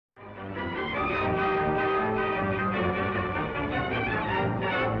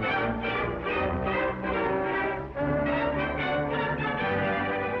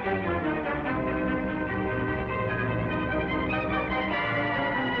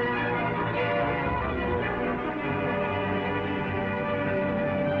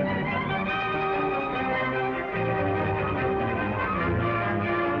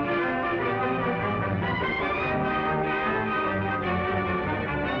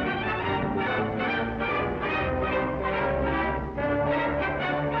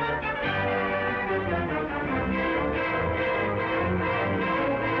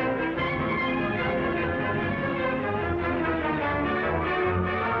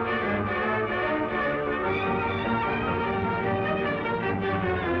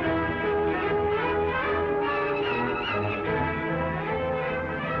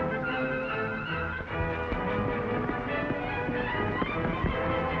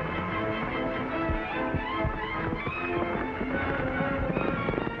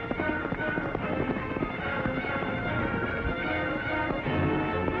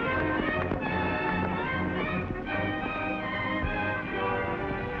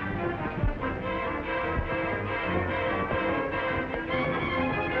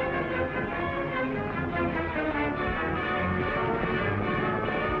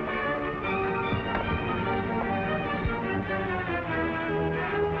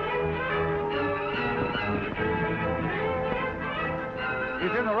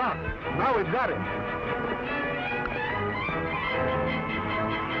out. Now we've got him.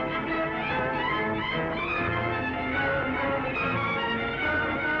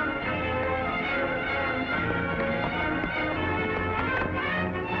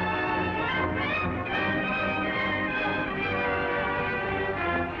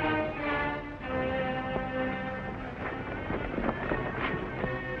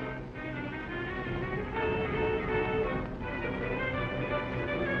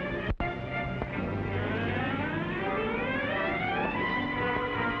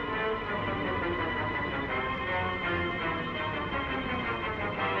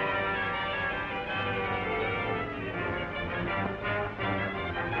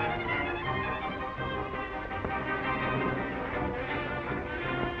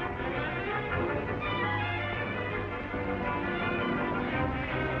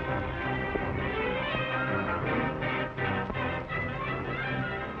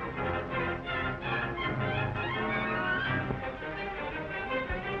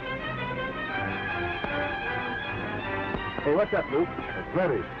 Hey, what's up, Luke? It's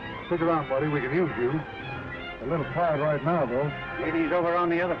ready. Stick around, buddy. We can use you. A little tired right now, though. Maybe he's over on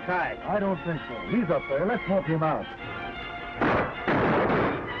the other side. I don't think so. He's up there. Let's smoke him out.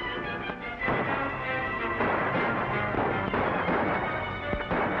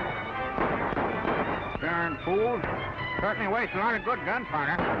 Darn fools. Certainly wastes a lot of good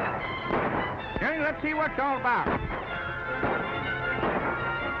gunpowder. Hey, let's see what it's all about.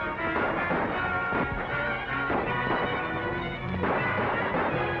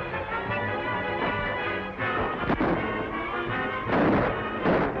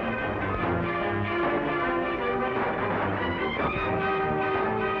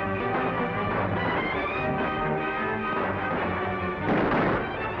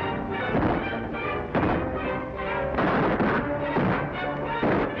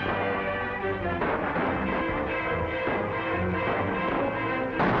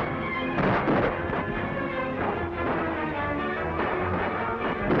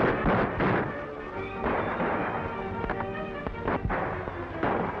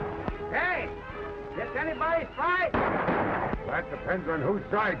 That depends on whose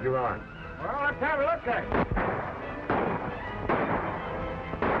side you're on. Well, let's have a look at it.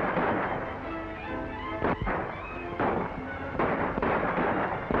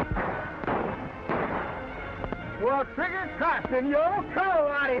 Well, trigger crossed in your old cow,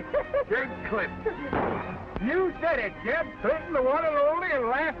 Lottie. Big clip. You said it, Jeb. Clinton, the one and only, and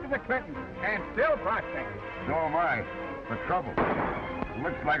last of the Clintons. And still prospecting. So am I. The trouble.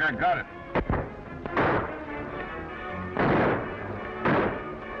 Looks like I got it.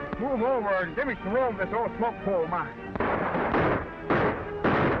 Move over and give me some room this old smoke pole of mine.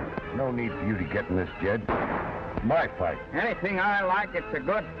 No need for you to get in this, Jed. It's my fight. Anything I like, it's a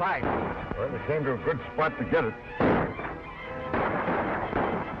good fight. Well, we came to a good spot to get it.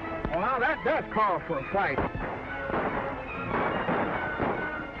 Well, now that does call for a fight.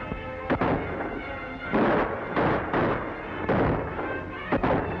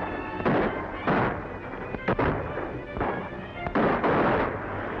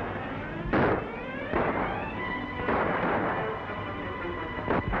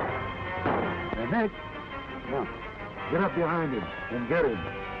 Nick, now, get up behind him and get him.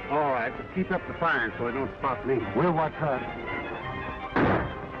 All right, but keep up the firing so they don't spot me. We'll watch that.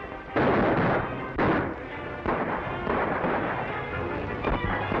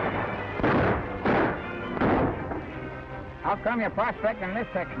 How come you're prospecting in this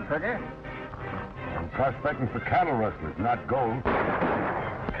section, Trigger? I'm prospecting for cattle rustlers, not gold.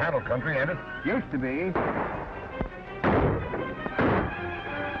 Cattle country, ain't it? Used to be.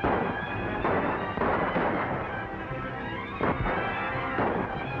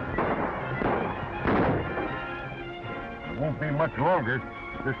 Won't be much longer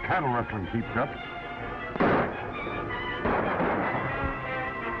if this cattle rustling keeps up.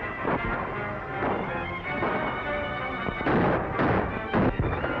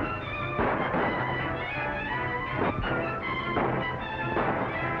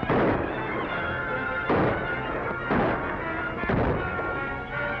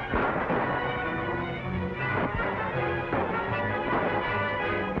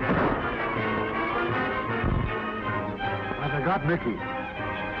 Got Mickey.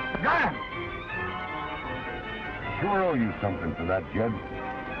 Got him! Sure owe you something for that, Jed.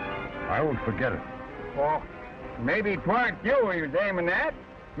 I won't forget it. Well, maybe it weren't you who was aiming at.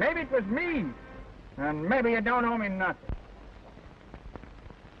 Maybe it was me. And maybe you don't owe me nothing.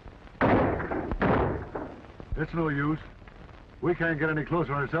 It's no use. We can't get any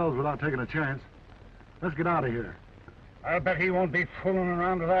closer ourselves without taking a chance. Let's get out of here. I'll bet he won't be fooling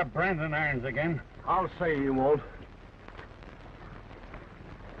around with our branding irons again. I'll say he won't.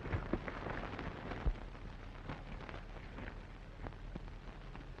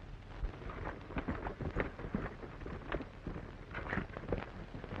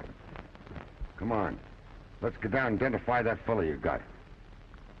 Come on. Let's get down and identify that fella you got.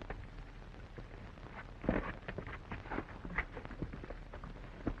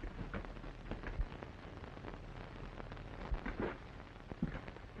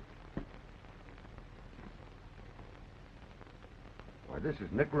 Why, this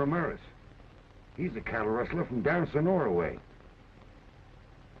is Nick Ramirez. He's a cattle rustler from down Sonora way.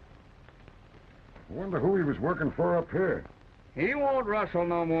 I wonder who he was working for up here. He won't rustle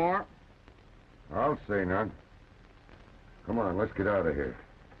no more. I'll say none. Come on, let's get out of here.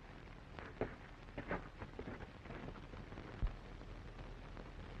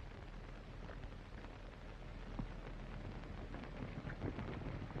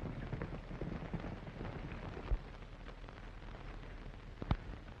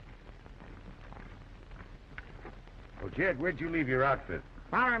 Well, Jed, where'd you leave your outfit?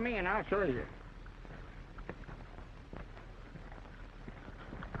 Follow me and I'll show you.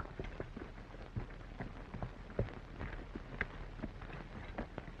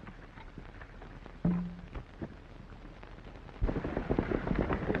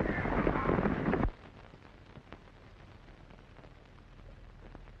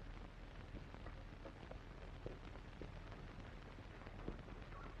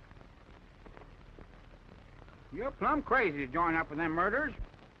 You're plumb crazy to join up with them murderers.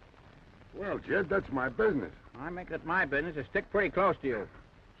 Well, Jed, that's my business. I make it my business to stick pretty close to you.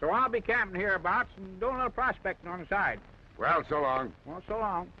 So I'll be camping hereabouts and doing a little prospecting on the side. Well, so long. Well, so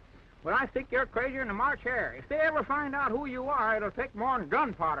long. But I think you're crazier than a March hare. If they ever find out who you are, it'll take more than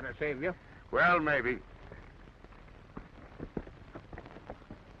gunpowder to save you. Well, maybe.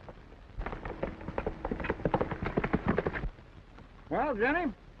 Well,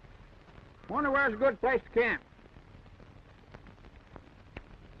 Jenny, wonder where's a good place to camp.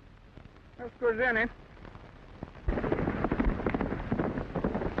 Let's go, Jenny.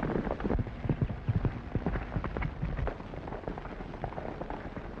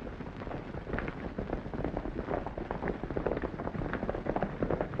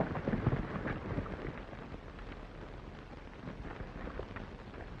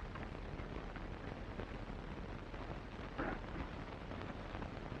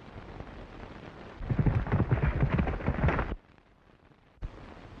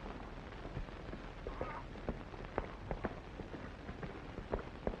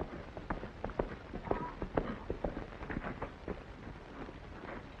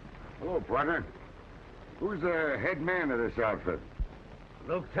 Hello, partner. Who's the head man of this outfit?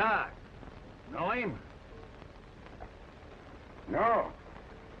 Luke Todd. Know him? No.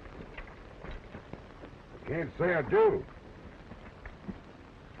 I can't say I do.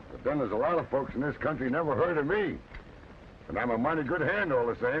 But then there's a lot of folks in this country never heard of me. And I'm a mighty good hand all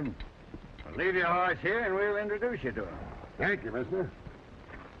the same. Well, leave your horse here and we'll introduce you to him. Thank you, mister.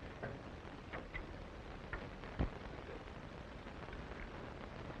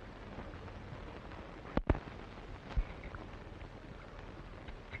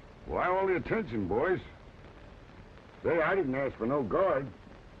 Why all the attention, boys? Say, I didn't ask for no guard.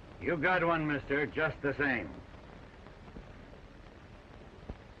 You got one, mister, just the same.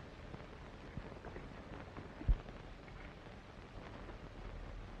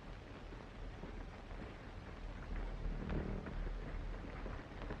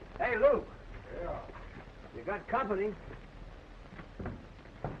 Hey, Luke. Yeah. You got company.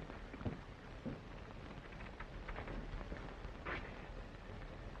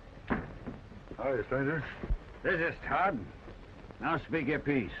 Hi, stranger. This is Todd. Now speak your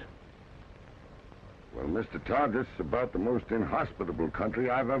piece. Well, Mr. Todd, this is about the most inhospitable country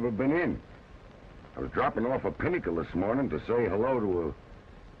I've ever been in. I was dropping off a pinnacle this morning to say hello to a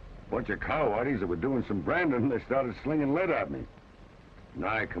bunch of cowardies that were doing some branding, and they started slinging lead at me. Now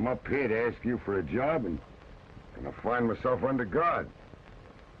I come up here to ask you for a job, and I find myself under guard.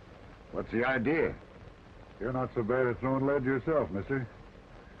 What's the idea? You're not so bad at throwing lead yourself, mister.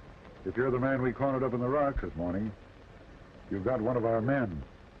 If you're the man we cornered up in the rocks this morning, you've got one of our men.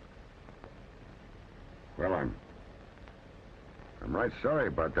 Well, I'm right sorry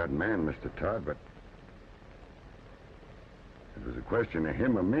about that man, Mr. Todd, but it was a question of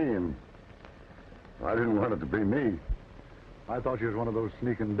him or me, and I didn't want it to be me. I thought you was one of those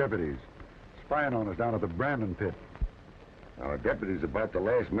sneaking deputies, spying on us down at the Brandon pit. Now, a deputy's about the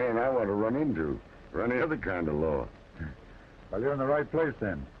last man I want to run into, or any other kind of law. Well, you're in the right place,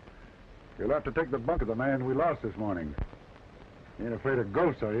 then. You'll have to take the bunk of the man we lost this morning. Ain't afraid of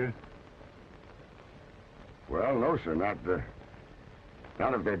ghosts, are you? Well, no, sir, not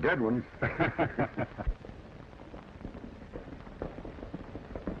if they're dead ones.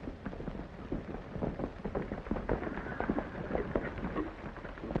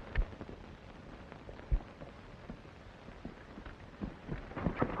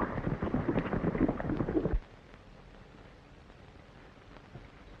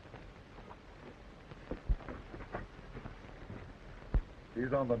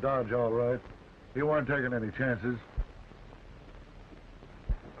 He's on the dodge, all right. He weren't taking any chances.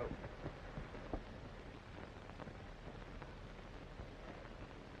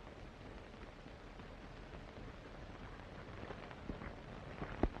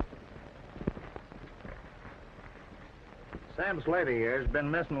 Sam Slater here's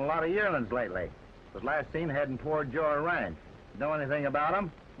been missing a lot of yearlings lately. Was last seen heading toward your ranch. Know anything about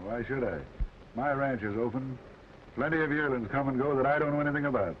him? Why should I? My ranch is open. Plenty of yearlings come and go that I don't know anything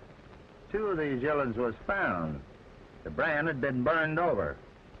about. 2 of these yearlings was found. The brand had been burned over.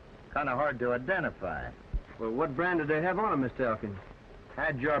 Kind of hard to identify. Well, what brand did they have on them, Mr. Elkins?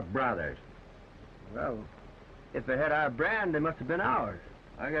 Had your brothers. Well, if they had our brand, they must have been ours.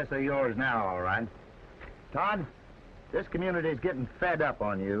 I guess they're yours now, all right. Todd, this community's getting fed up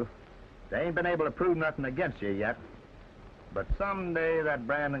on you. They ain't been able to prove nothing against you yet. But someday that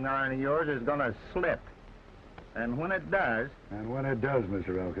branding iron of yours is gonna slip. And when it does... And when it does,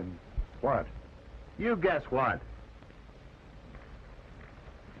 Mr. Elkins, what? You guess what?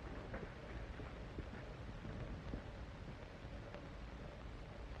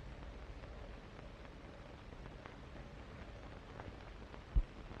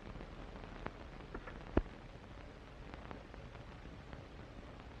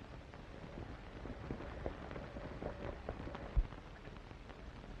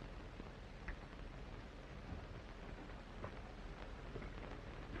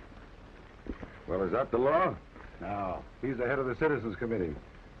 Well, is that the law? No. He's the head of the Citizens Committee.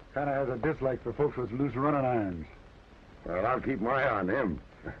 Kind of has a dislike for folks with loose running irons. Well, I'll keep my eye on him.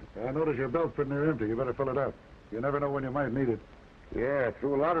 I notice your belt's pretty near empty. You better fill it up. You never know when you might need it. Yeah, I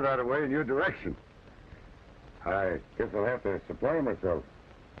threw a lot of that away in your direction. I guess I'll have to supply myself.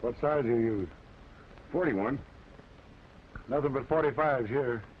 What size do you use? 41. Nothing but 45s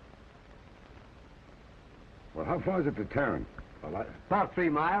here. Well, how far is it to town? Well, About 3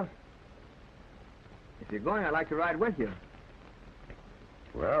 miles. If you're going, I'd like to ride with you.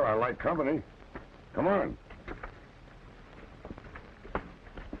 Well, I like company. Come on.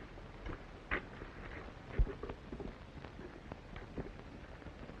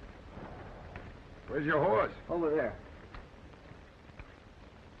 Where's your horse? Over there.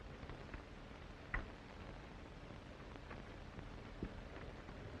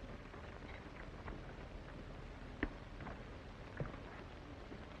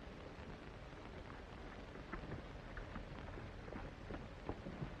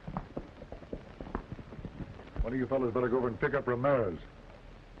 one of you fellas better go over and pick up Ramirez.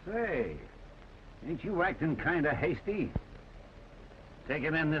 Say, ain't you acting kind of hasty?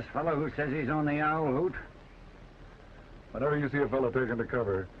 Taking in this fellow who says he's on the Owl Hoot? Whenever you see a fellow taken to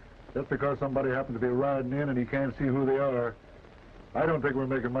cover, just because somebody happens to be riding in and he can't see who they are, I don't think we're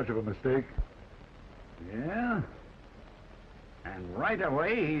making much of a mistake. Yeah? And right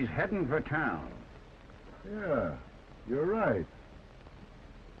away, he's heading for town. Yeah, you're right.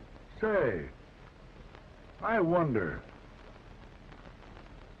 Say, I wonder.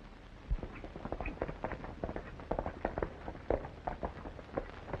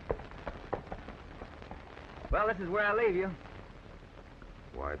 Well, this is where I leave you.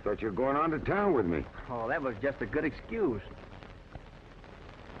 Why, I thought you were going on to town with me. Oh, that was just a good excuse.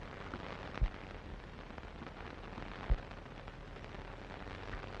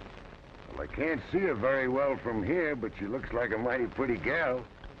 Well, I can't see her very well from here, but she looks like a mighty pretty gal.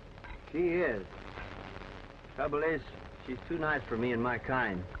 She is. Trouble is, she's too nice for me and my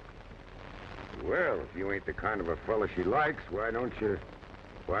kind. Well, if you ain't the kind of a fella she likes, why don't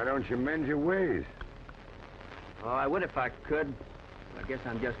you mend your ways? Oh, I would if I could. I guess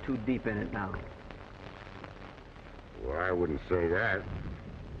I'm just too deep in it now. Well, I wouldn't say that.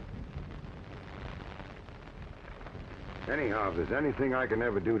 Anyhow, if there's anything I can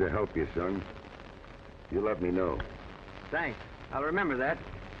ever do to help you, son, you let me know. Thanks. I'll remember that.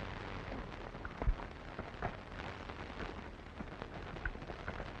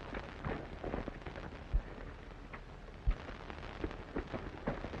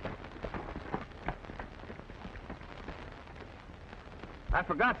 I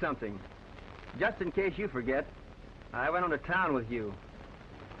forgot something. Just in case you forget, I went on to town with you.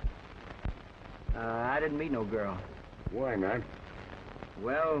 I didn't meet no girl. Why not?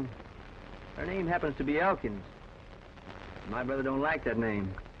 Well, her name happens to be Elkins. My brother don't like that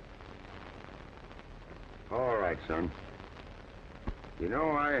name. All right, son. You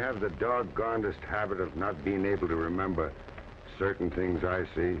know, I have the doggonedest habit of not being able to remember certain things I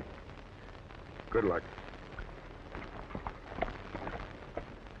see. Good luck.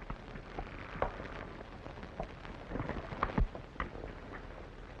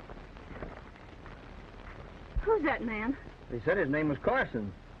 Who's that man? They said his name was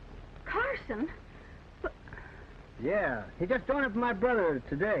Carson. Carson? But Yeah, he just joined up with my brother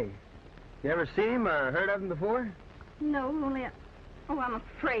today. You ever seen him or heard of him before? no, only oh, I'm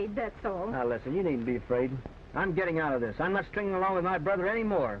afraid, that's all. Now, listen, you needn't be afraid. I'm getting out of this. I'm not stringing along with my brother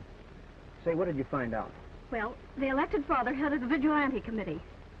anymore. Say, what did you find out? Well, the elected father headed the vigilante committee.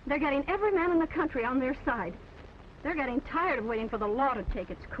 They're getting every man in the country on their side. They're getting tired of waiting for the law to take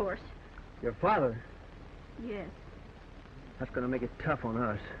its course. Your father? Yes, That's going to make it tough on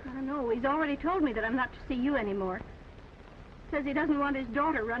us. I know. He's already told me that I'm not to see you anymore. Says he doesn't want his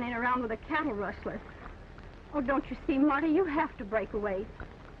daughter running around with a cattle rustler. Oh, don't you see, Marty, you have to break away.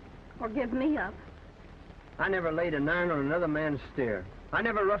 Or give me up. I never laid an iron on another man's steer. I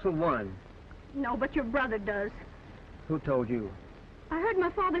never rustled one. No, but your brother does. Who told you? I heard my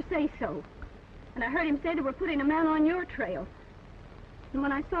father say so. And I heard him say they were putting a man on your trail. And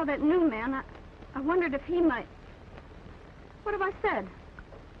when I saw that new man, I wondered if he might... What have I said?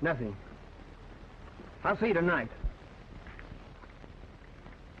 Nothing. I'll see you tonight.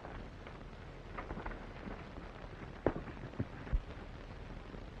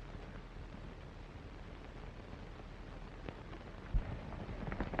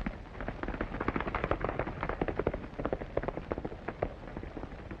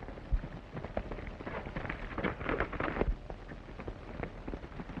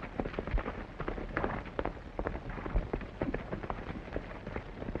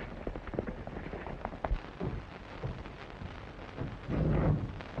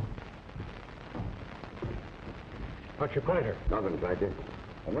 What's your pleasure? Nothing, thank you.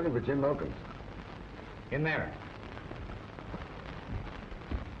 I'm looking for Jim Elkins. In there.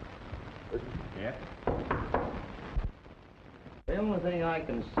 Yeah? The only thing I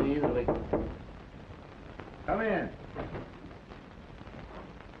can see that we... Come in.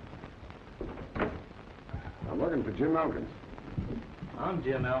 I'm looking for Jim Elkins. I'm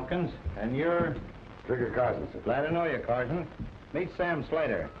Jim Elkins, and you're... Trigger Carson, sir. Glad to know you, Carson. Meet Sam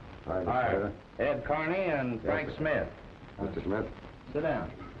Slater. Hi, Mr. Hi. Slater. Ed Carney and Yes, Frank sir. Smith. Mr. Smith. Sit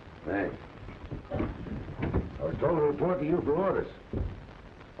down. Thanks. I was told to report to you for orders.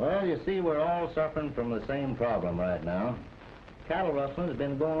 Well, you see, we're all suffering from the same problem right now. Cattle rustling has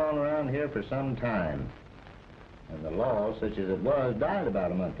been going on around here for some time. And the law, such as it was, died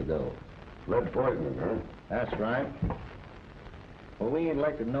about a month ago. Lead poisoning, huh? That's right. Well, we ain't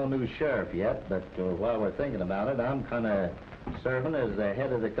elected no new sheriff yet, but while we're thinking about it, I'm kind of serving as the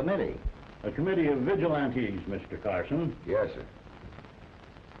head of the committee. A committee of vigilantes, Mr. Carson. Yes, sir.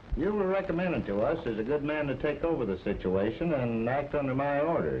 You were recommended to us as a good man to take over the situation and act under my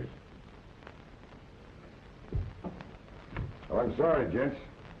orders. Oh, I'm sorry, gents.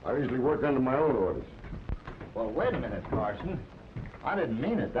 I usually work under my own orders. Well, wait a minute, Carson. I didn't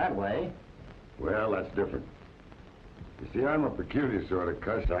mean it that way. Well, that's different. You see, I'm a peculiar sort of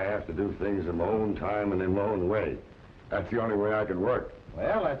cuss. I have to do things in my own time and in my own way. That's the only way I can work.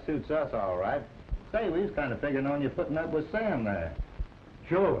 Well, that suits us all right. Say, we was kind of figuring on you putting up with Sam there.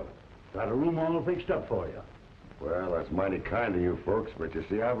 Sure. Got a room all fixed up for you. Well, that's mighty kind of you folks, but you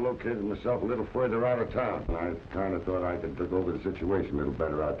see, I've located myself a little further out of town. And I kind of thought I could look over the situation a little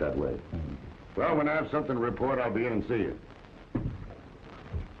better out that way. Well, when I have something to report, I'll be in and see you.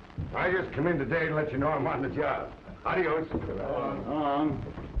 I just come in today to let you know I'm on the job. Adios.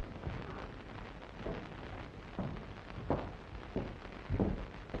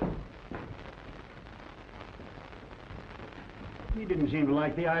 He didn't seem to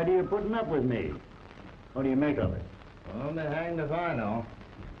like the idea of putting up with me. What do you make of it? Well, they're hanged if I know.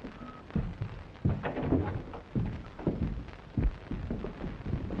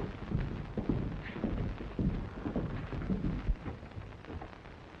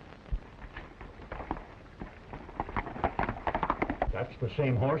 That's the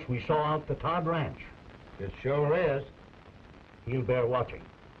same horse we saw out the Todd Ranch. It sure is. He'll bear watching.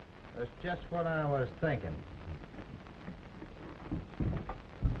 That's just what I was thinking.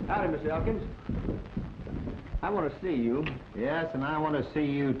 Howdy, Mr. Elkins. I want to see you. Yes, and I want to see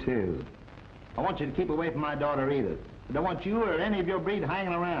you, too. I want you to keep away from my daughter, Edith. I don't want you or any of your breed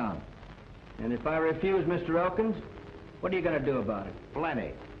hanging around. And if I refuse, Mr. Elkins, what are you going to do about it?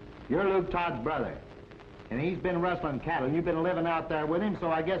 Plenty. You're Luke Todd's brother. And he's been rustling cattle. You've been living out there with him, so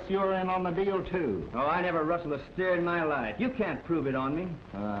I guess you're in on the deal, too. Oh, I never rustled a steer in my life. You can't prove it on me.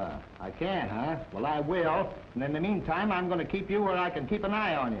 I can't, huh? Well, I will. And in the meantime, I'm going to keep you where I can keep an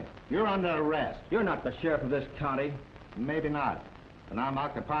eye on you. You're under arrest. You're not the sheriff of this county. Maybe not. And I'm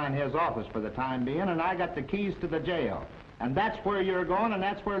occupying his office for the time being, and I got the keys to the jail. And that's where you're going, and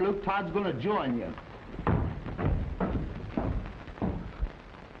that's where Luke Todd's going to join you.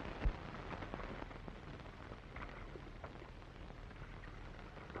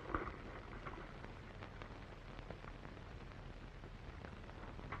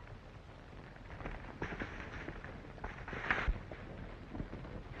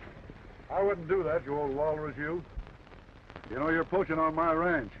 I wouldn't do that, you old walrus, you. You know, you're poaching on my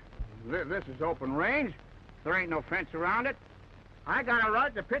ranch. This is open range. There ain't no fence around it. I got a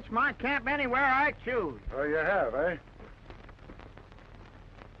right to pitch my camp anywhere I choose. Oh, you have, eh?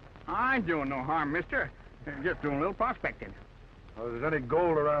 I ain't doing no harm, mister. Just doing a little prospecting. Well, if there's any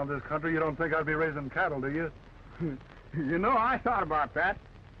gold around this country, you don't think I'd be raising cattle, do you? You know, I thought about that.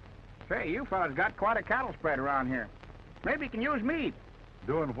 Say, you fellas got quite a cattle spread around here. Maybe you can use me.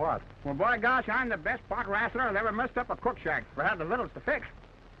 Doing what? Well, by gosh, I'm the best pot wrestler that ever messed up a cook shack or had the littles to fix.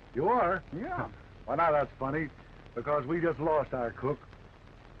 You are? Yeah. Well, now that's funny, because we just lost our cook.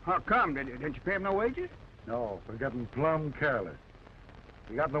 How come? Didn't you pay him no wages? No, we're getting plumb careless.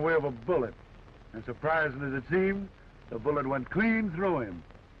 He got in the way of a bullet, and surprising as it seemed, the bullet went clean through him.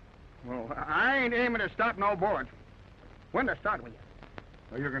 Well, I ain't aiming to stop no bullets. When to start with you?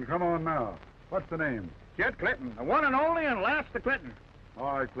 Well, you can come on now. What's the name? Jed Clinton, the one and only, and last the Clinton.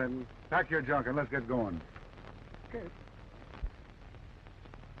 All right, Clinton. Pack your junk and let's get going. Okay.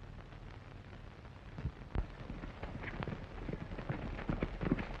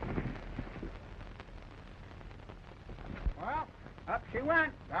 Well, up she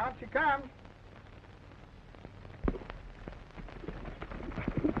went. Out she comes.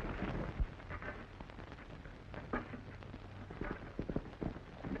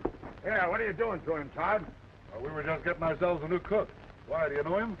 Yeah, what are you doing to him, Todd? Well, we were just getting ourselves a new cook. Why, do you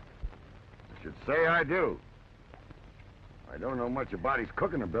know him? I should say I do. I don't know much about his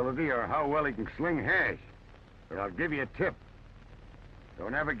cooking ability or how well he can sling hash, but I'll give you a tip.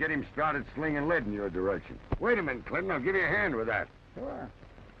 Don't ever get him started slinging lead in your direction. Wait a minute, Clinton. I'll give you a hand with that. Sure.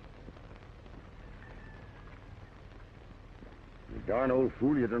 You darn old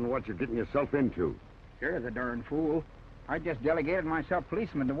fool, you don't know what you're getting yourself into. You're the darn fool. I just delegated myself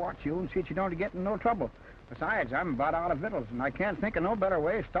policeman to watch you and see that you don't get in no trouble. Besides, I'm about out of victuals, and I can't think of no better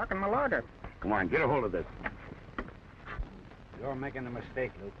way of stocking my larder. Come on, get a hold of this. You're making a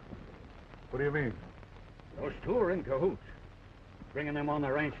mistake, Luke. What do you mean? Those two are in cahoots. Bringing them on the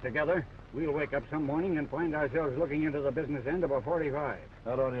ranch together, we'll wake up some morning and find ourselves looking into the business end of a 45.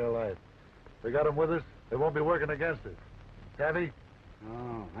 Not on your life. We got them with us. They won't be working against us. Kathy?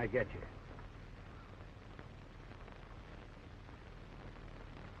 Oh, I get you.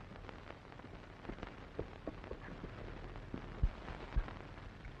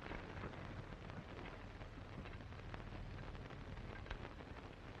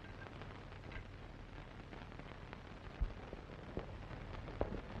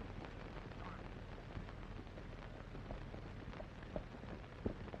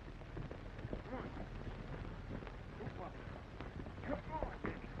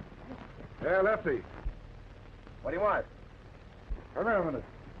 Yeah, Lefty. What do you want? Come here a minute.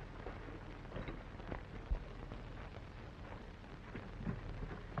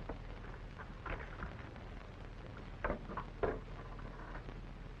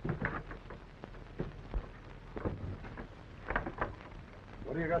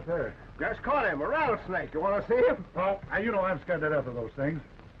 What do you got there? Just caught him, a rattlesnake. You want to see him? Oh, you know I'm scared to death of those things.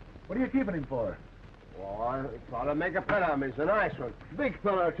 What are you keeping him for? Well, I thought I'd make a pet of him. He's a nice one. Big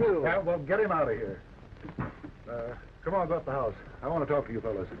fellow, too. Yeah, well, get him out of here. Come on, go up the house. I want to talk to you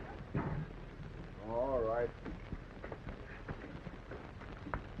fellas. All right.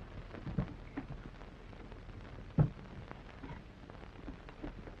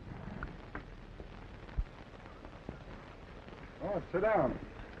 Oh, sit down.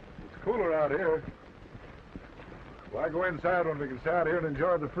 It's cooler out here. Why go inside when we can stay out here and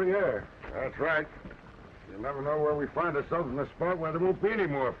enjoy the free air? That's right. You never know where we find ourselves in a spot where there won't be any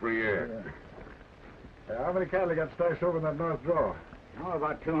more free air. How many cattle you got stashed over in that north draw? Oh,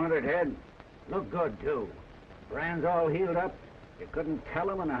 about 200 head. Look good, too. Brands all healed up. You couldn't tell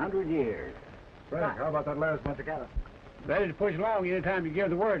them in 100 years. Frank, how about that last bunch of cattle? Ready to push along any time you give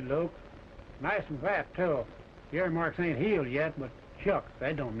the word, Luke. Nice and fat, too. The earmarks ain't healed yet, but shucks,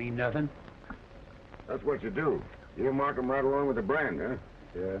 that don't mean nothing. That's what you do. You mark them right along with the brand, huh?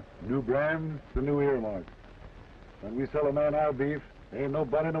 Yeah. New brand, the new earmark. When we sell a man our beef, there ain't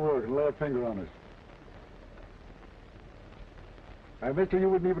nobody in the world can lay a finger on us. I bet you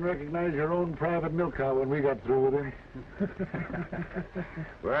wouldn't even recognize your own private milk cow when we got through with him.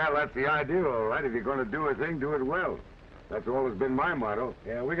 Well, that's the idea, all right. If you're going to do a thing, do it well. That's always been my motto.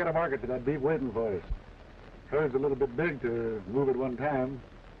 Yeah, we got a market for that beef waiting for us. Herd's a little bit big to move at one time.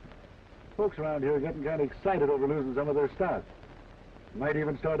 Folks around here are getting kind of excited over losing some of their stock. Might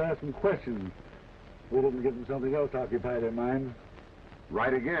even start asking questions. We didn't give them something else to occupy their minds.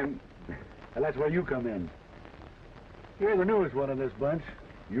 Right again. And that's where you come in. You're the newest one in this bunch.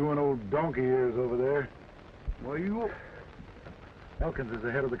 You and old donkey ears over there. Well, you... Elkins is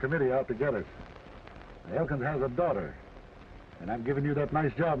the head of the committee out to get us. Elkins has a daughter. And I'm giving you that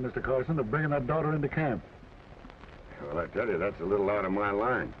nice job, Mr. Carson, of bringing that daughter into camp. Well, I tell you, that's a little out of my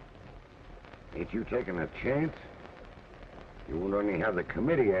line. Ain't you taking a chance? You won't only have the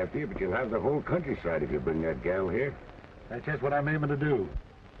committee after you, but you'll have the whole countryside if you bring that gal here. That's just what I'm aiming to do.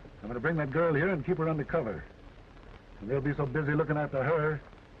 I'm going to bring that girl here and keep her under cover. And they'll be so busy looking after her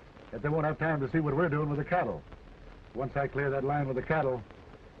that they won't have time to see what we're doing with the cattle. Once I clear that line with the cattle,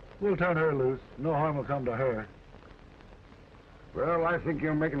 we'll turn her loose. No harm will come to her. Well, I think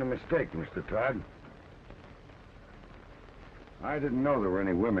you're making a mistake, Mr. Todd. I didn't know there were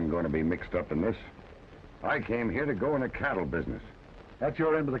any women going to be mixed up in this. I came here to go in a cattle business. That's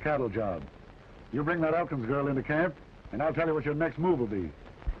your end of the cattle job. You bring that Elkins girl into camp, and I'll tell you what your next move will be.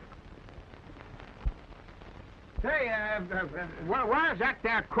 Say, where's that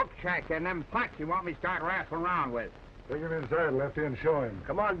there cook shack and them pots you want me to start wrestling around with? Take him inside, Lefty, and show him.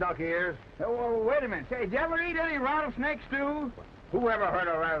 Come on, donkey ears. Oh, wait a minute. Say, did you ever eat any rattlesnake stew? Who ever heard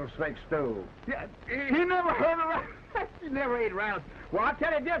of rattlesnake stew? Yeah, he never heard of he never ate rattlesnake. Well, I'll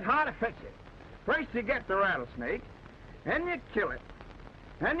tell you just how to fix it. First you get the rattlesnake, then you kill it,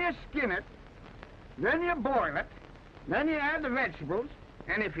 then you skin it, then you boil it, then you add the vegetables,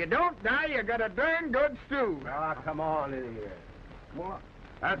 and if you don't die, you got a darn good stew. Ah, come on in here. Well,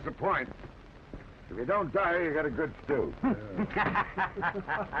 that's the point. If you don't die, you got a good stew.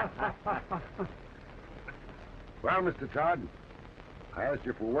 Well, Mr. Todd, I asked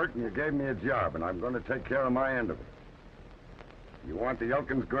you for work and you gave me a job, and I'm going to take care of my end of it. You want the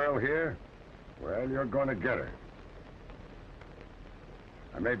Elkins girl here? Well, you're going to get her.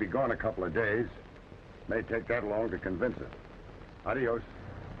 I may be gone a couple of days. May take that long to convince her. Adios.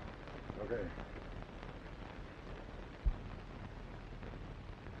 Okay.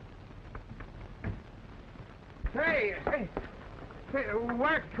 Say,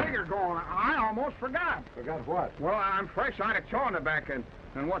 where's Trigger going? I almost forgot. Forgot what? Well, I'm fresh out of chawing tobacco,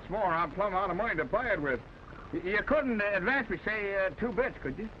 and what's more, I'm plumb out of money to buy it with. You couldn't advance me, say, 2 bits,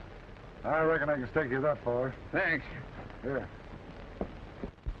 could you? I reckon I can stake you that far. Thanks. Here.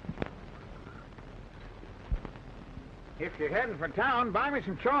 If you're heading for town, buy me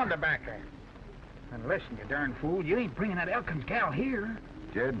some chawing tobacco. And listen, you darn fool, you ain't bringing that Elkins gal here.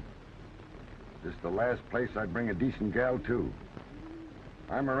 Jed, this is the last place I'd bring a decent gal to.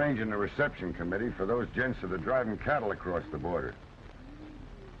 I'm arranging a reception committee for those gents that are driving cattle across the border.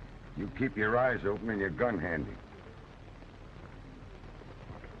 You keep your eyes open and your gun handy.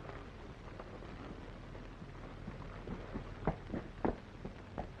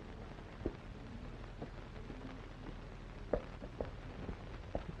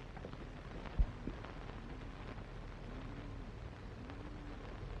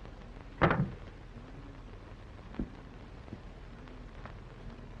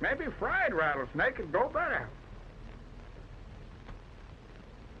 Maybe fried rattlesnake would go better.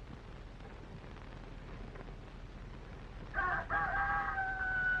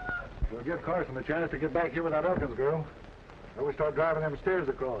 We'll give Carson a chance to get back here with that Elkins girl. Then we start driving them stairs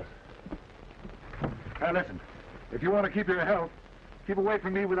across. Now listen, if you want to keep your health, keep away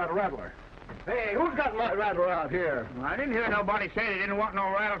from me with that rattler. Hey, who's got my rattler out here? I didn't hear nobody say they didn't want no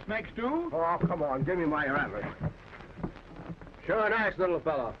rattlesnake stew. Oh, come on, give me my rattler. Sure nice little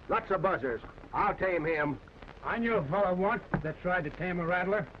fellow. Lots of buzzers. I'll tame him. I knew a fellow once that tried to tame a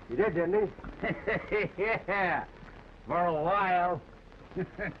rattler. You did, didn't he? Yeah, for a while.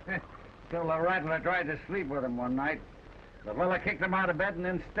 Till the rattler tried to sleep with him one night. The fella kicked him out of bed and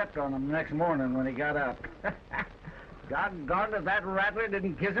then stepped on him the next morning when he got up. Doggone if that rattler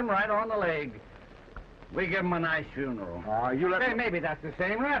didn't kiss him right on the leg. We give him a nice funeral. Oh, you let Hey, maybe that's the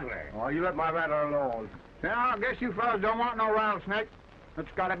same rattler. Oh, you let my rattler alone. Yeah, I guess you fellas don't want no rattlesnake.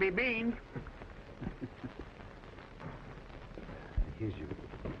 It's got to be beans. Here's your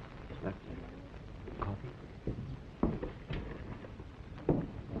coffee.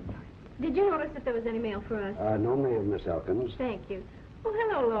 Did you notice that there was any mail for us? No mail, Miss Elkins. Thank you. Oh,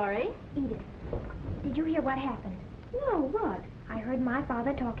 hello, Laurie. Edith, did you hear what happened? No, what? I heard my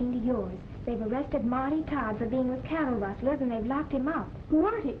father talking to yours. They've arrested Marty Todd for being with cattle rustlers, and they've locked him up.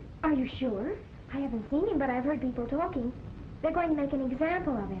 Marty, are you sure? I haven't seen him, but I've heard people talking. They're going to make an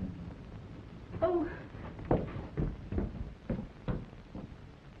example of him. Oh.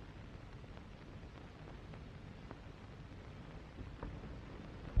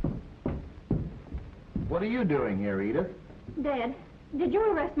 What are you doing here, Edith? Dad, did you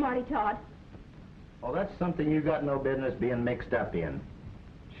arrest Marty Todd? Oh, that's something you got no business being mixed up in.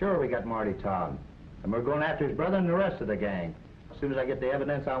 Sure, we got Marty Todd. And we're going after his brother and the rest of the gang. As soon as I get the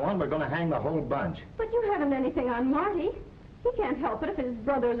evidence I want, we're going to hang the whole bunch. But you haven't anything on Marty. He can't help it if his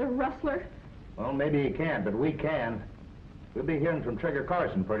brother's a rustler. Well, maybe he can't, but we can. We'll be hearing from Trigger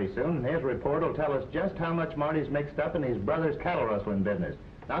Carson pretty soon, and his report will tell us just how much Marty's mixed up in his brother's cattle rustling business.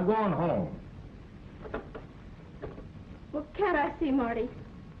 Now go on home. Well, can't I see Marty?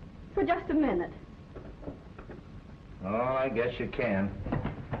 For just a minute. Oh, I guess you can.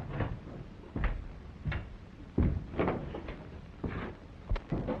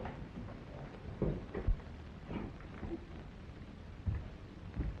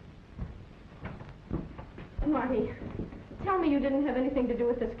 Marty, tell me you didn't have anything to do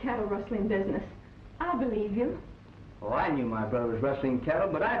with this cattle rustling business. I'll believe you. Oh, I knew my brother was rustling cattle,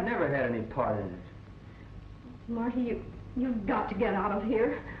 but I'd never had any part in it. Marty, you've got to get out of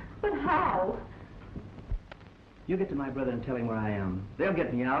here. But how? You get to my brother and tell him where I am. They'll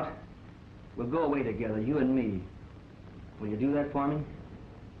get me out. We'll go away together, you and me. Will you do that for me?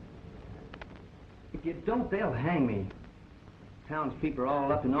 If you don't, they'll hang me. Townspeople are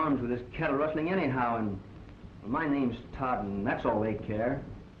all up in arms with this cattle rustling anyhow, and well, my name's Todd, and that's all they care.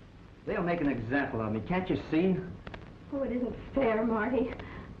 They'll make an example of me, can't you see? Oh, it isn't fair, Marty.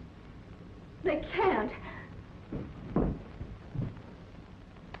 They can't.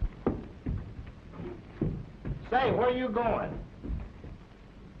 Say, where are you going?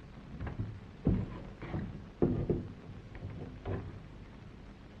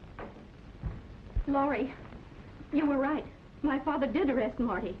 Laurie, you were right. My father did arrest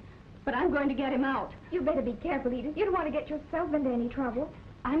Marty, but I'm going to get him out. You better be careful, Edith. You don't want to get yourself into any trouble.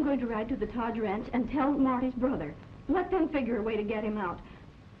 I'm going to ride to the Todd Ranch and tell Marty's brother. Let them figure a way to get him out.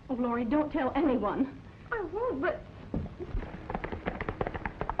 Oh, Laurie, don't tell anyone. I won't, but...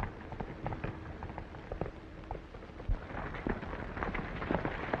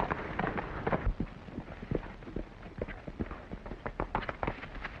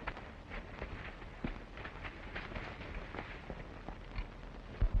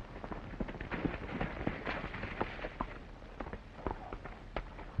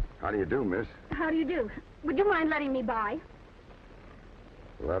 How do you do, miss? How do you do? Would you mind letting me by?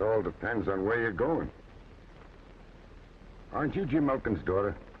 Well, that all depends on where you're going. Aren't you Jim Elkin's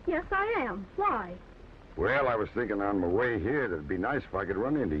daughter? Yes, I am. Why? Well, I was thinking on my way here that it'd be nice if I could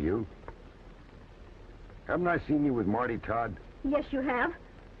run into you. Haven't I seen you with Marty Todd? Yes, you have.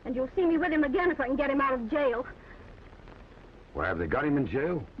 And you'll see me with him again if I can get him out of jail. Well, have they got him in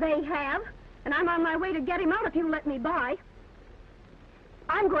jail? They have. And I'm on my way to get him out if you let me by.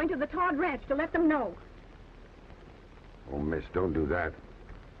 I'm going to the Todd Ranch to let them know. Oh, miss, don't do that.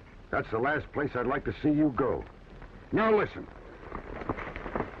 That's the last place I'd like to see you go. Now, listen.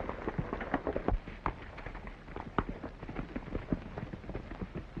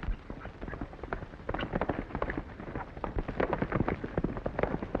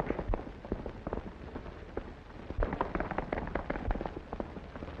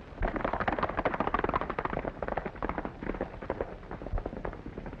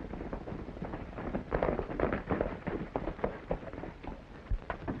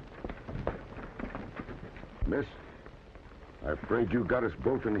 Miss, I'm afraid you got us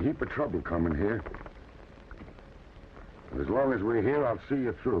both in a heap of trouble coming here. And as long as we're here, I'll see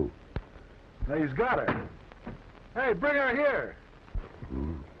you through. Now, he's got her. Hey, bring her here.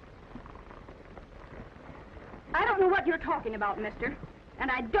 I don't know what you're talking about, mister. And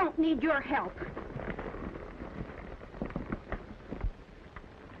I don't need your help.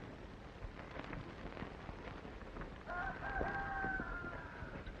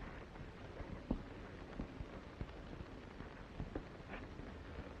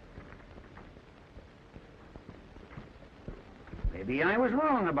 Maybe I was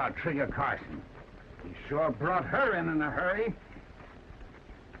wrong about Trigger Carson. He sure brought her in a hurry.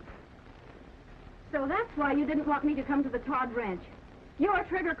 So that's why you didn't want me to come to the Todd Ranch. You're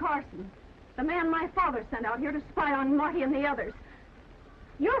Trigger Carson, the man my father sent out here to spy on Marty and the others.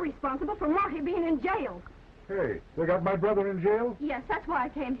 You're responsible for Marty being in jail. Hey, they got my brother in jail? Yes, that's why I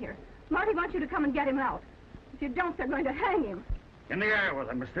came here. Marty wants you to come and get him out. If you don't, they're going to hang him. In the air with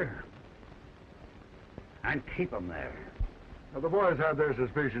him, mister. And keep 'em there. Now, the boys had their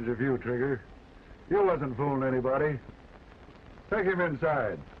suspicions of you, Trigger. You wasn't fooling anybody. Take him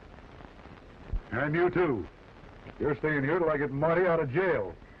inside. And you, too. You're staying here till I get Marty out of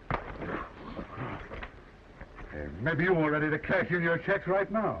jail. Hey, maybe you were ready to cash in your checks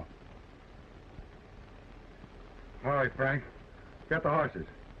right now. All right, Frank. Get the horses.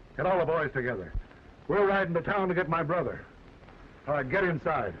 Get all the boys together. We're riding to town to get my brother. All right, get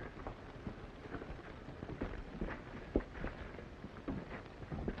inside.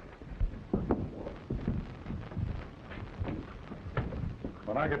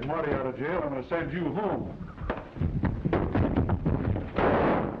 When I get Marty out of jail, I'm going to send you home.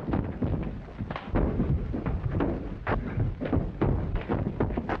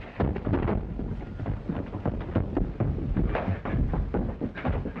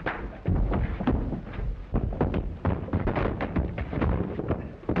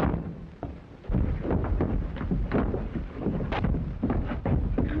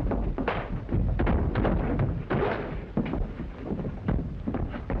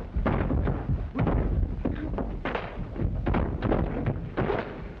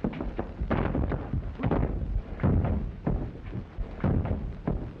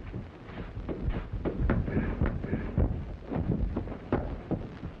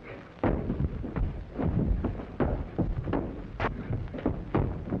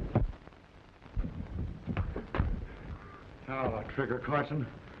 Now, Trigger Carson,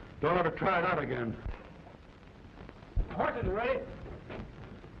 don't ever try that again. Horses are ready.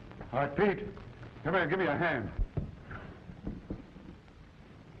 All right, Pete, come here, give me a hand.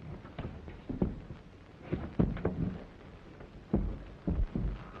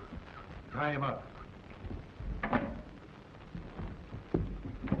 Tie him up.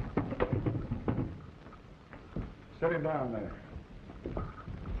 Set him down there.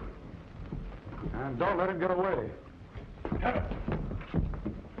 And don't let him get away.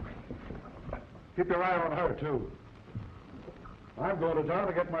 Keep your eye on her, too. I'm going to town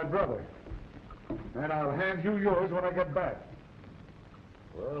to get my brother. And I'll hand you yours when I get back.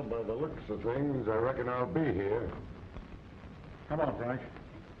 Well, by the looks of things, I reckon I'll be here. Come on, Frank.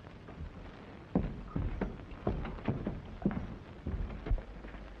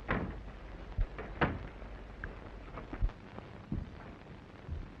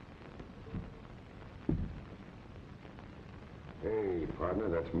 Hey, partner,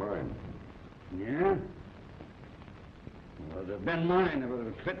 that's mine. Yeah? Well, it'd have been mine if it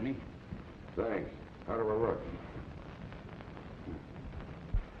would fit me. Thanks. How do I look?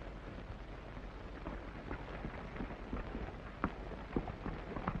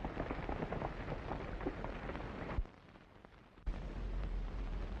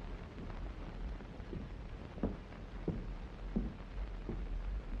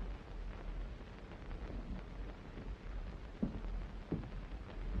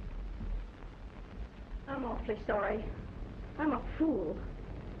 I'm awfully sorry. I'm a fool.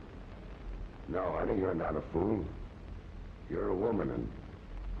 No, honey, you're not a fool. You're a woman, and,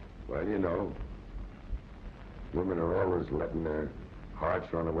 well, you know, women are always letting their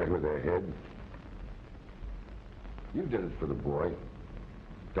hearts run away with their head. You did it for the boy.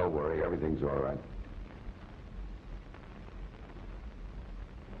 Don't worry, everything's all right.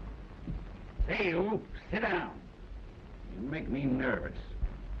 Hey, you, sit down. You make me nervous.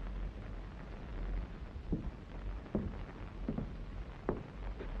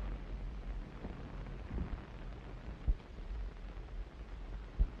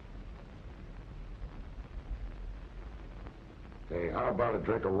 Hey, how about a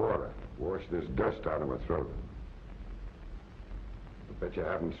drink of water? Wash this dust out of my throat. I bet you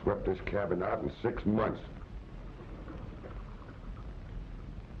haven't swept this cabin out in 6 months.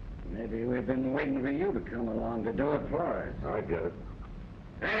 Maybe we've been waiting for you to come along to do it for us. I get it.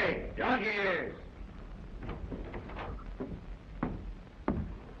 Hey, donkey ears!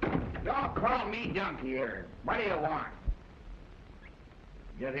 Don't call me donkey ears. What do you want?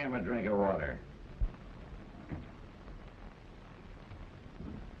 Get him a drink of water.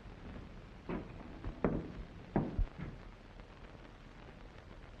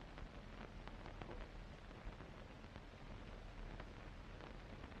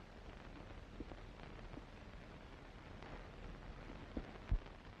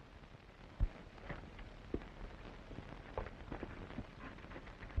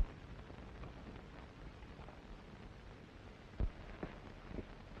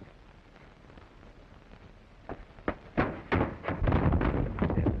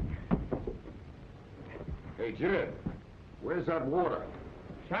 Hey, Jed, where's that water?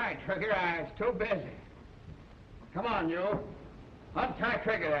 Sorry, Trigger, I was too busy. Come on, you. Untie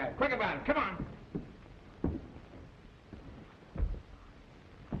Trigger there. Quick about it. Come on.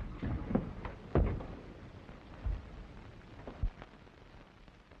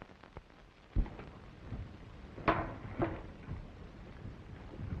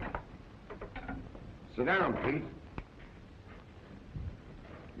 Sit down, Pete.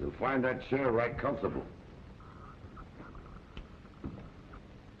 You'll find that chair right comfortable.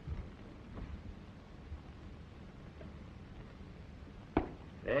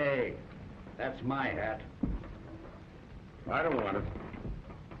 Hey, that's my hat. I don't want it.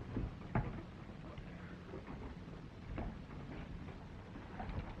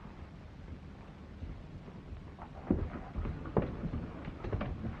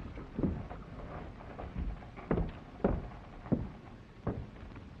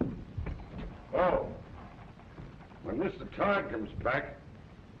 Oh, when Mr. Todd comes back,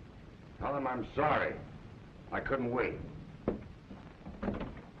 tell him I'm sorry. I couldn't wait.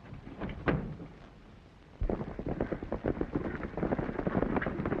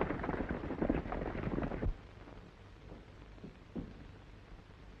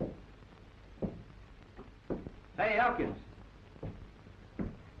 Hey, Elkins.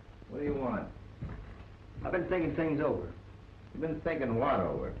 What do you want? I've been thinking things over. You've been thinking what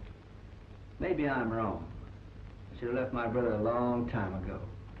over? Maybe I'm wrong. I should have left my brother a long time ago.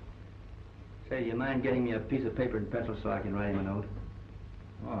 Say, you mind getting me a piece of paper and pencil so I can write him a note?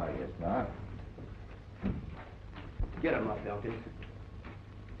 Oh, I guess not. Get him up, Elkins.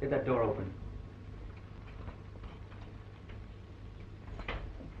 Get that door open.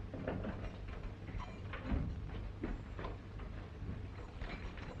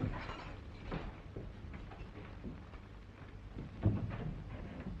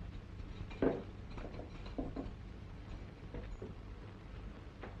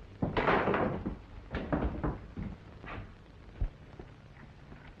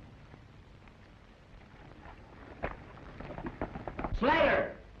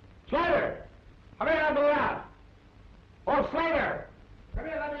 Slater! Slater! Come here, let me out! Oh, Slater! Come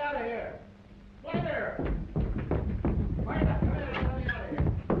here, let me out of here! Slater! Wait up, come here, let me out of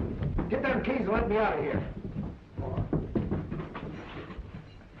here! Get them keys and let me out of here.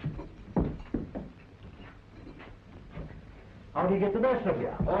 How did he get the best of you?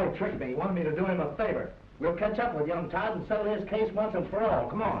 Oh, he tricked me. He wanted me to do him a favor. We'll catch up with young Todd and settle his case once and for all.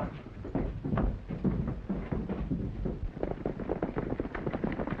 Come on.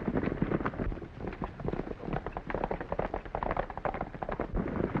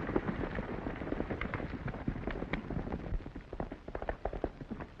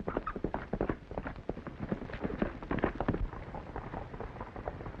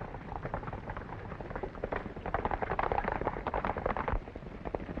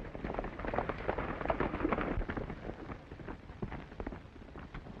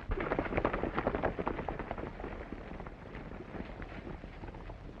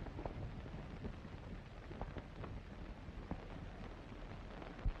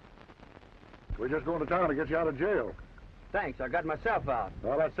 We're just going to town to get you out of jail. Thanks, I got myself out.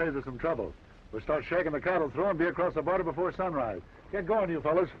 Well, that saves us some trouble. We'll start shaking the cattle through and be across the border before sunrise. Get going, you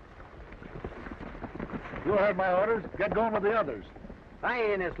fellas. You heard my orders. Get going with the others. I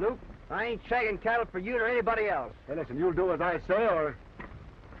ain't in this, Luke. I ain't shagging cattle for you or anybody else. Hey, listen, you'll do as I say, or...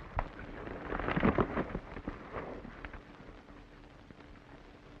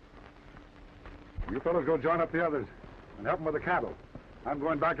 You fellas go join up the others and help them with the cattle. I'm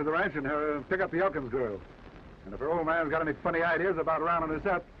going back to the ranch and pick up the Elkins girl. And if her old man's got any funny ideas about rounding us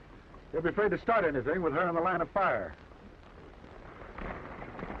up, he'll be afraid to start anything with her in the line of fire.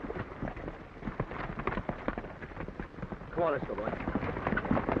 Come on, let's go, boy.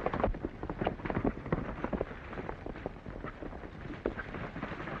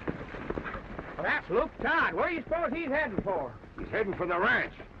 Well, that's Luke Todd. Where do you suppose he's heading for? He's heading for the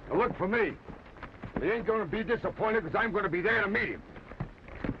ranch to look for me. He ain't going to be disappointed because I'm going to be there to meet him.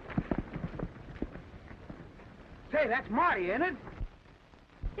 Say, that's Marty, isn't it?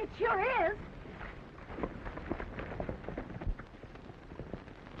 It sure is.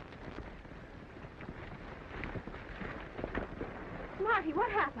 Marty,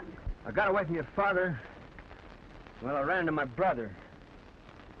 what happened? I got away from your father. Well, I ran into my brother.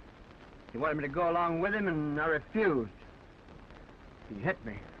 He wanted me to go along with him, and I refused. He hit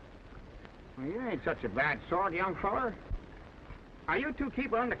me. Well, you ain't such a bad sort, young feller. Now, you two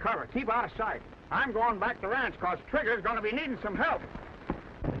keep under cover. Keep out of sight. I'm going back to the ranch, because Trigger's going to be needing some help.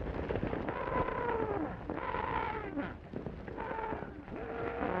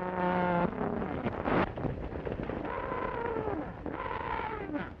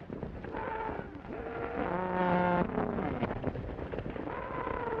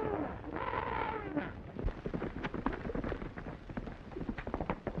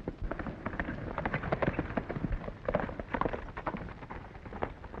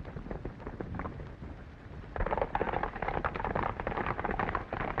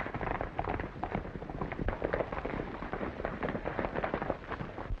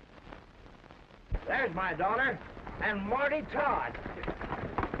 There's my daughter and Marty Todd.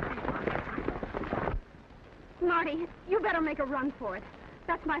 Marty, you better make a run for it.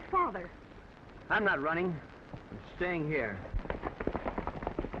 That's my father. I'm not running. I'm staying here.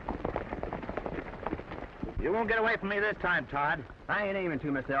 You won't get away from me this time, Todd. I ain't aiming to,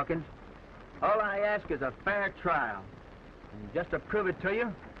 Mr. Elkins. All I ask is a fair trial. And just to prove it to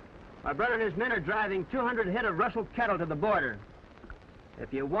you, my brother and his men are driving 200 head of Russell cattle to the border.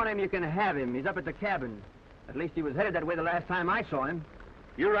 If you want him, you can have him. He's up at the cabin. At least he was headed that way the last time I saw him.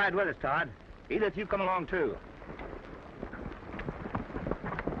 You ride with us, Todd. Edith, you come along, too.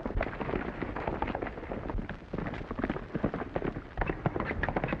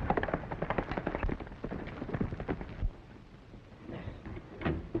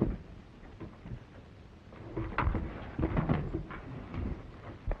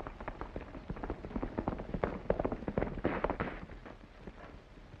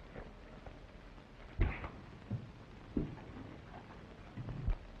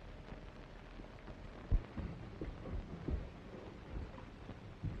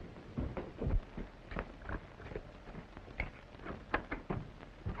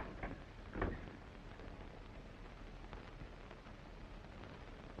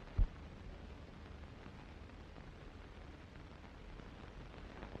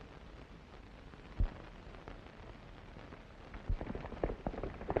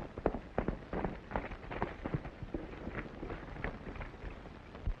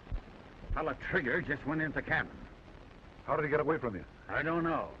 Fella Trigger just went into the cabin. How did he get away from you? I don't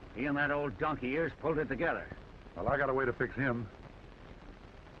know. He and that old donkey ears pulled it together. Well, I got a way to fix him.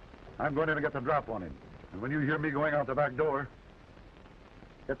 I'm going in to get the drop on him. And when you hear me going out the back door,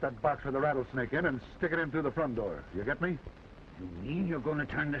 get that box with the rattlesnake in and stick it in through the front door. You get me? You mean you're going to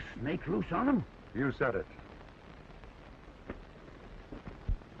turn the snake loose on him? You said it.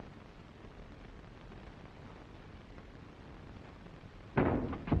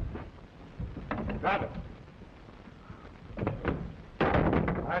 Drop it.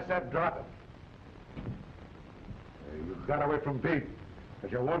 I said drop it. You got away from Pete,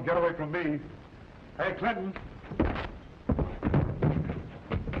 but you won't get away from me. Hey, Clinton.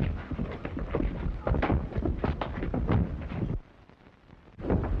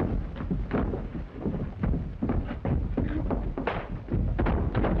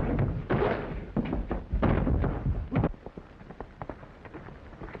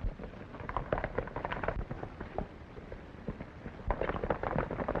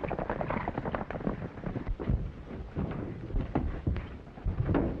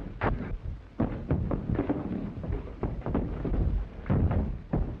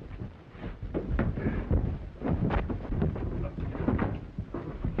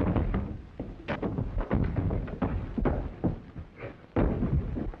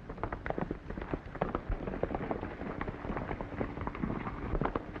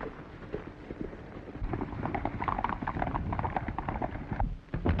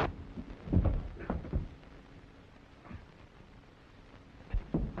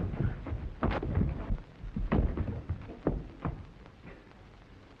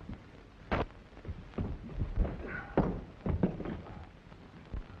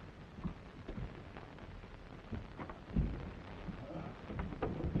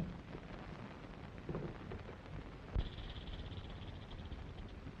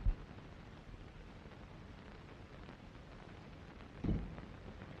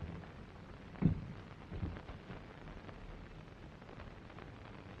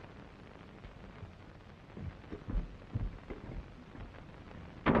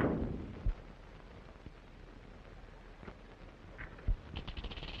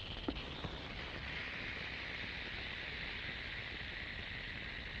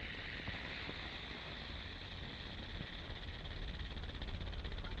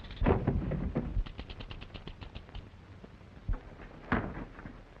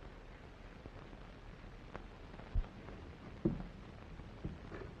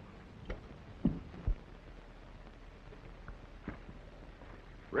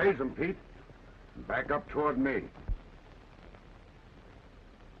 Raise them, Pete. And back up toward me.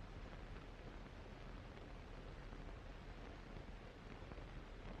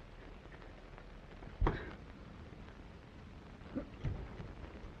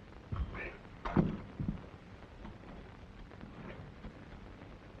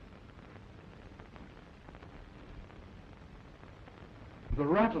 The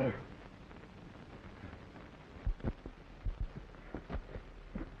rattler.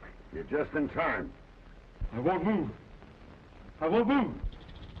 You're just in time. I won't move. I won't move.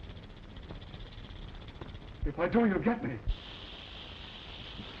 If I do, you'll get me.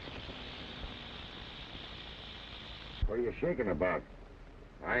 What are you shaking about?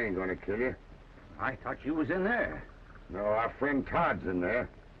 I ain't gonna kill you. I thought you was in there. No, our friend Todd's in there.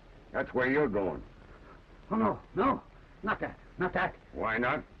 That's where you're going. Oh, no, no. Not that. Not that. Why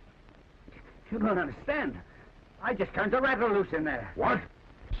not? You don't understand. I just turned the rattle loose in there. What?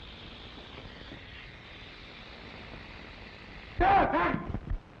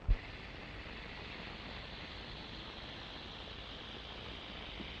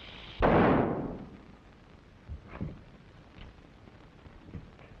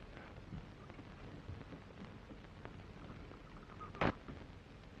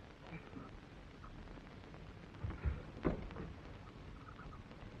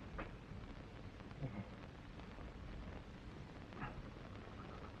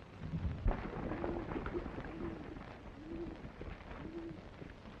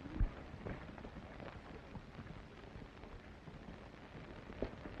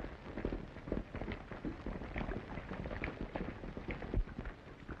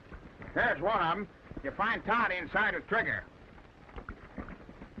 There's one of them. You find Todd inside a trigger.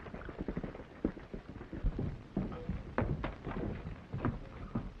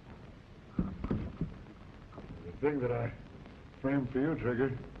 The thing that I framed for you,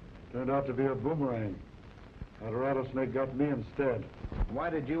 Trigger, turned out to be a boomerang. That rattlesnake got me instead. Why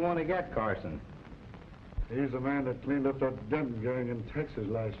did you want to get Carson? He's the man that cleaned up that Denton gang in Texas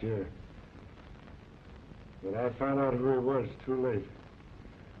last year. But I found out who he was too late.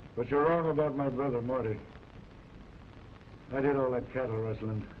 But you're wrong about my brother, Marty. I did all that cattle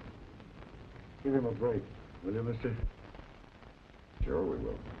rustling. Give him a break, will you, mister? Sure we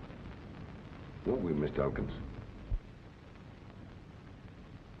will. Won't we, Mr. Elkins?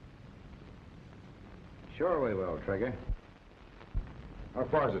 Sure we will, Trigger. How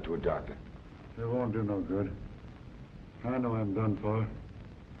far is it to a doctor? It won't do no good. I know I'm done for.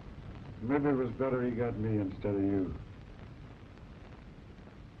 Maybe it was better he got me instead of you.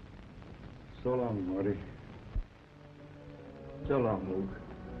 So long, Marty. So long, Luke.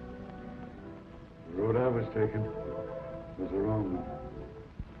 The road I was taking was the wrong one.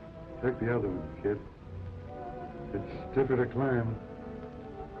 Take the other one, kid. It's stiffer to climb,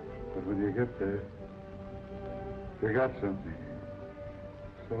 but when you get there, you got something.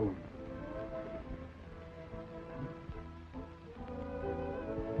 So long.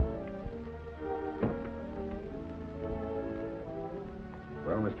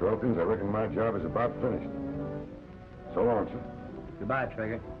 Well, Mr. Elkins, I reckon my job is about finished. So long, sir. Goodbye,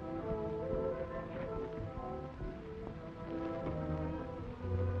 Trigger.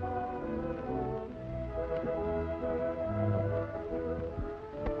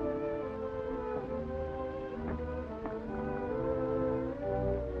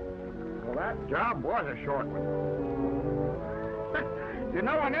 Well, that job was a short one. You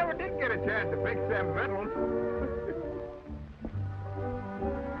know, I never did get a chance to fix them metals.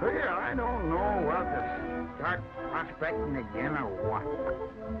 Figure I don't know whether to start prospecting again or what.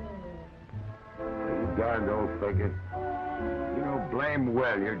 You darned old faker. You know blame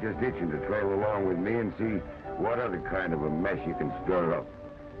well you're just itching to trail along with me and see what other kind of a mess you can stir up.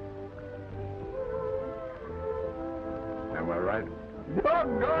 Am I right?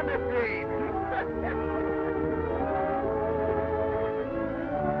 Doggone it,